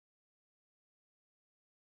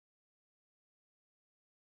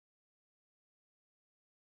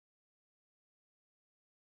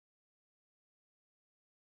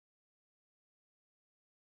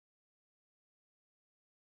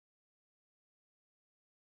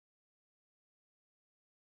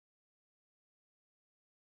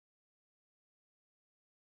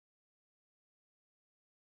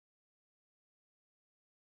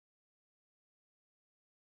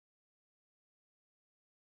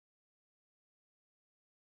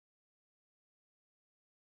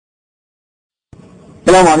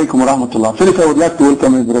Assalamu alaikum wa rahmatullah. First, I would like to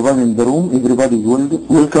welcome everybody in the room. Everybody is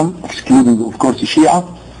welcome, excluding, of course, Shia.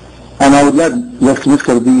 And I would like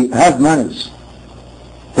Mr. B have manners.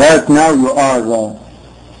 Right now you are,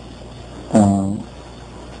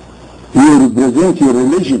 you represent your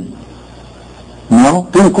religion. No?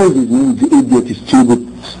 Don't call these names idiot,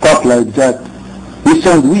 stupid, stuff like that. You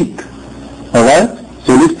sound weak. Alright?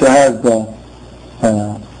 So let's have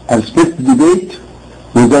a respectful debate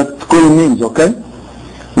without calling names, okay?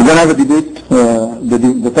 We're going to have a debate.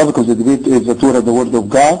 The topic of the debate is the Torah, the Word of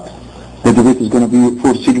God. The debate is going to be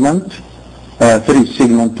 4 segments. First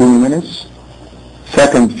segment 20 minutes.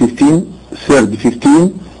 Second 15. Third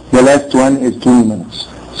 15. The last one is 20 minutes.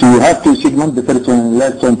 So you have 2 segments. The first one and the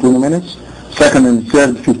last one 20 minutes. Second and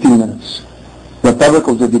third 15 minutes. The topic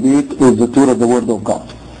of the debate is the Torah, the Word of God.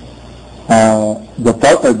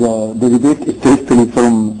 The debate is strictly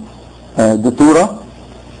from the Torah.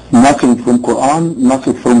 Nothing from Quran,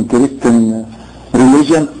 nothing from Christian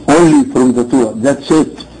religion, only from the Torah. That's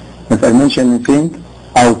it. If I mention anything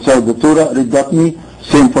outside the Torah, read that me,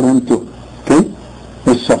 same for him too. Okay?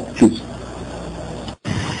 Let's start, please.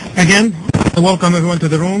 Again, welcome everyone to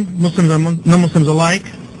the room, Muslims and non-Muslims alike.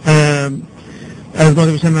 As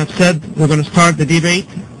Brother Wesam has said, we're going to start the debate.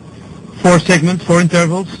 4 segments, 4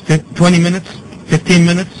 intervals, 20 minutes, 15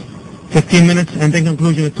 minutes, 15 minutes, and then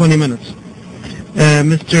conclusion at 20 minutes.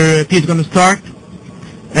 Mr. Pete is going to start,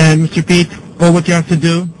 and Mr. Pete, all what you have to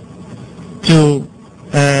do to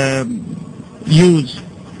use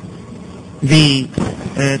the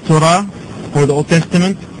Torah or the Old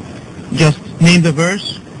Testament, just name the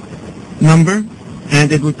verse, number,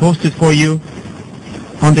 and it will post it for you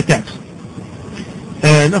on the text.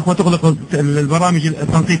 الأخوة تغلق البرامج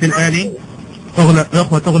التنقيط الآلي،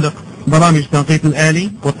 الأخوة تغلق برامج التنقيط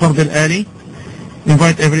الآلي والطرد الآلي.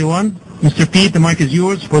 Invite everyone. Mr. Pete, the mic is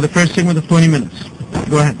yours for the first segment of 20 minutes.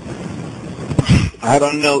 Go ahead. I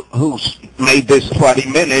don't know who made this 20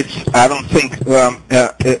 minutes. I don't think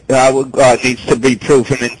our God needs to be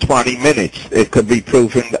proven in 20 minutes. It could be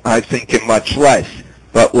proven, I think, in much less,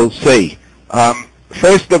 but we'll see.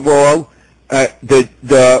 First of all, the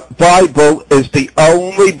Bible is the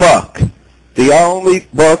only book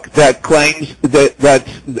that claims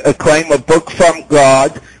that's a claim, a book from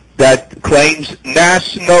God that claims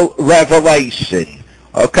national revelation.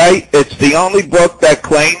 Okay? It's the only book that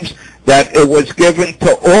claims that it was given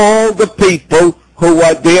to all the people who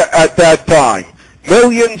were there at that time.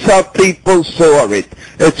 Millions of people saw it.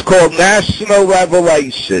 It's called national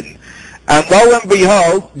revelation. And lo and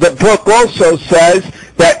behold, the book also says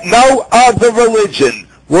that no other religion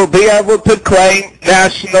will be able to claim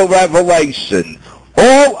national revelation.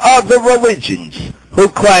 All other religions who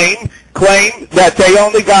claim that they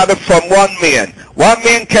only got it from one man. One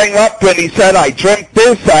man came up and he said, I dreamt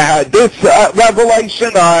this, I had this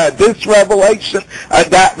revelation, I had this revelation,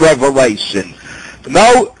 and that revelation.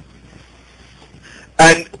 No,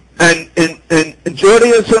 and in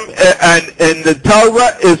Judaism and in the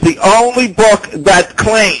Torah is the only book that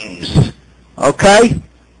claims. Okay?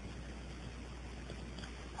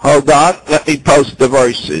 Hold on, let me post the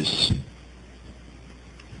verses.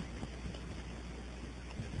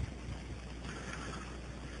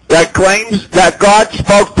 That claims that God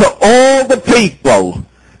spoke to all the people,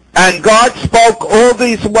 and God spoke all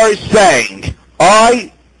these words saying,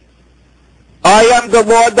 I am the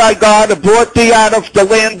Lord thy God, who brought thee out of the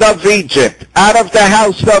land of Egypt, out of the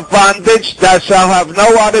house of bondage. Thou shalt have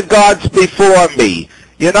no other gods before me.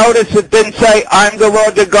 You notice it didn't say, I'm the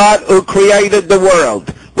Lord the God who created the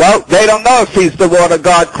world. Well, they don't know if he's the Lord of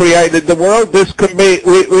God created the world. This could be,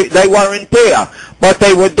 they weren't there. But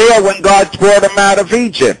they were there when God brought them out of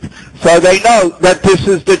Egypt. So they know that this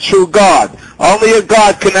is the true God. Only a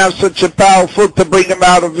God can have such a powerful to bring them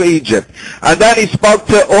out of Egypt. And then he spoke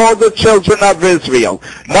to all the children of Israel.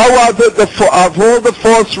 No other, of all the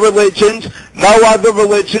false religions, no other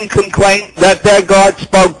religion can claim that their God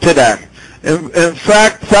spoke to them. In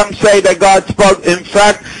fact, some say that God spoke. In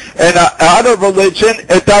fact, in other religion,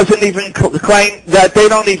 it doesn't even claim that they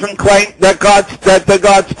don't even claim that the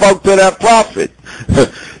God spoke to their prophet.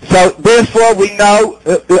 So therefore, we know.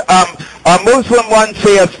 A Muslim once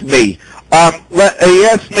asked me. He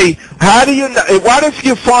asked me, "How do you know? What if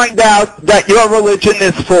you find out that your religion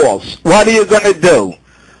is false? What are you going to do?"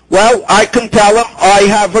 Well, I can tell him I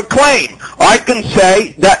have a claim. I can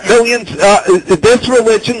say that millions, this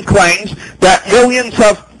religion claims that millions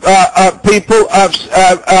of people,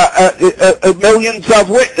 millions of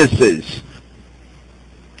witnesses.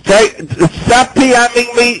 Okay, stop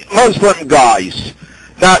PMing me, Muslim guys.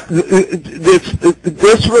 Now,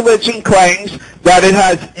 this religion claims that it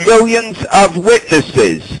has millions of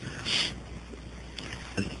witnesses.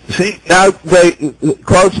 See, now they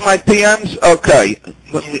close my PMs? Okay.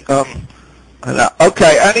 Let me,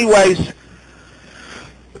 okay, anyways.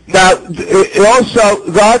 Now,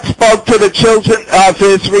 also, God spoke to the children of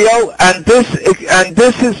Israel, and this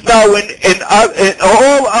is known in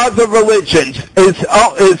all other religions,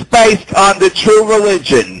 is based on the true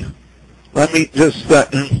religion. Let me just,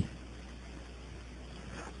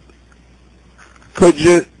 could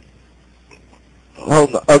you,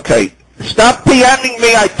 hold on, okay. Stop PMing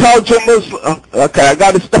me, I told you Muslim, okay, I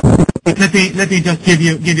gotta stop. Let me just give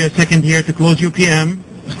you a second here to close your PM.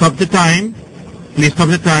 Stop the time. Please stop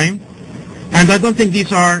the time. And I don't think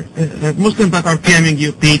these are Muslims that are PMing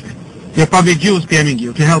you, Pete. They're probably Jews PMing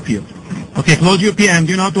you to help you. Okay, close your PM.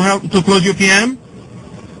 Do you know how to close your PM?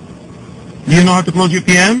 Do you know how to close your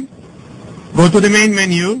PM? Go to the main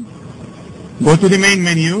menu. Go to the main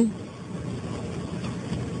menu.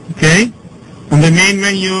 Okay. On the main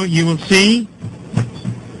menu, you will see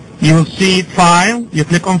File. You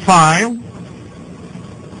click on File.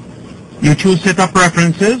 You choose Set Up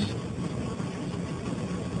Preferences.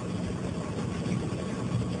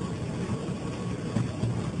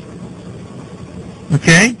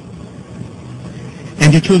 Okay,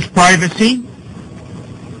 and you choose privacy,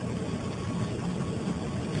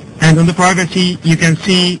 and on the privacy you can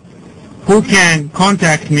see who can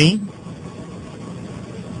contact me,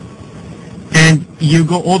 and you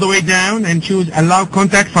go all the way down and choose allow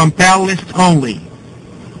contact from PAL list only.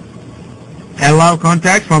 Allow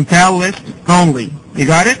contact from PAL list only. You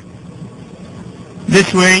got it?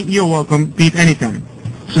 This way you're welcome, Pete, anytime.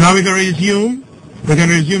 So now we're going to resume. We're going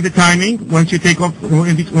to resume the timing once you take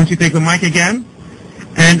the mic again.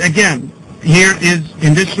 And again, here is,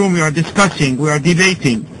 in this room we are discussing, we are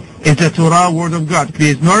debating, is the Torah Word of God. There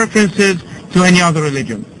is no references to any other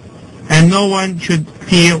religion. And no one should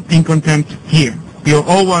feel in contempt here. You're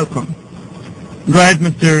all welcome. Go ahead,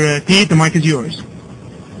 Mr. Pete, the mic is yours.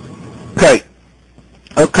 Okay.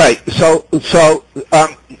 Okay, so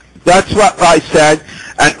that's what I said.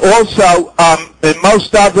 And also, in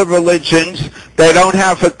most other religions, they don't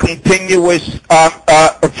have a continuous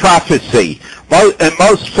prophecy. In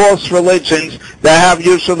most false religions, they have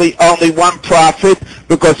usually only one prophet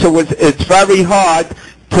because it's very hard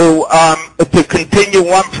to continue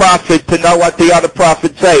one prophet to know what the other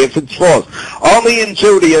prophets say if it's false. Only in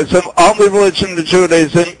Judaism, only religion of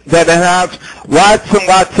Judaism, that have lots and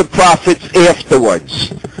lots of prophets afterwards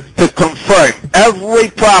to confirm. Every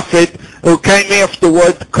prophet who came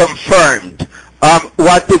afterward confirmed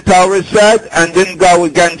what the Torah said and didn't go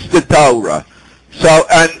against the Torah. So,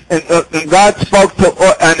 and God spoke to,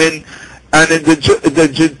 and in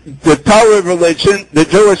the Torah religion, the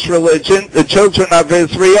Jewish religion, the children of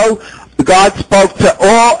Israel, God spoke to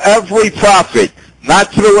every prophet,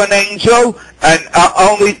 not through an angel, and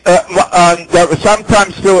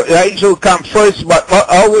sometimes through an angel come first, but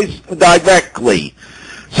always directly.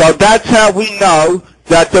 So that's how we know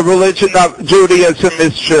that the religion of Judaism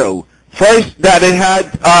is true. First, that it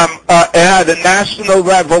had a national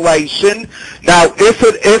revelation. Now, if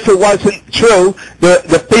it wasn't true,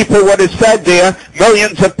 the people would have said there,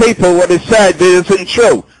 millions of people would have said it isn't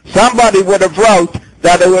true. Somebody would have wrote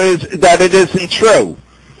that it isn't true.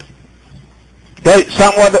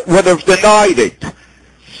 Someone would have denied it.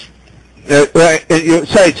 You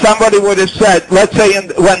say somebody would have said, let's say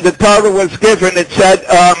when the Torah was given, it said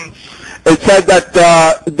that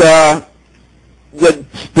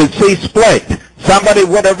the sea split. Somebody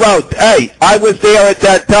would have wrote, "Hey, I was there at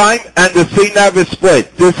that time, and the sea never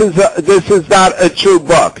split." This is not a true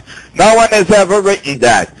book. No one has ever written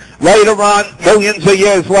that. Later on, millions of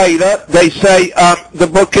years later, they say the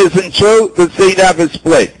book isn't true. The sea never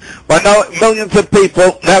split. But no, millions of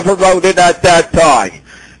people never wrote it at that time.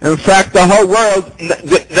 In fact, the whole world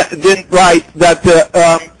didn't write that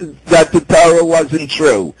the Torah wasn't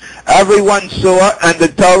true. Everyone saw, and the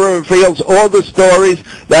Torah reveals all the stories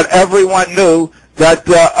that everyone knew, that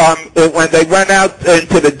when they went out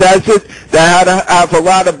into the desert, they had to have a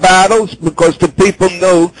lot of battles because the people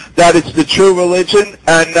knew that it's the true religion,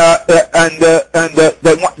 and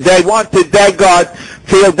they wanted their God,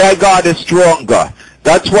 feel their God is stronger.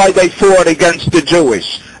 That's why they fought against the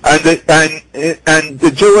Jewish. And the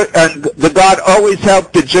God always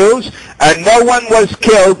helped the Jews, and no one was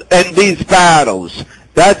killed in these battles.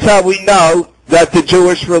 That's how we know that the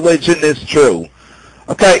Jewish religion is true.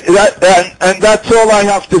 Okay, and that's all I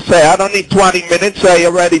have to say. I don't need 20 minutes. I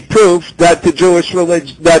already proved that the Jewish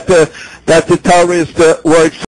religion, that the Torah is the word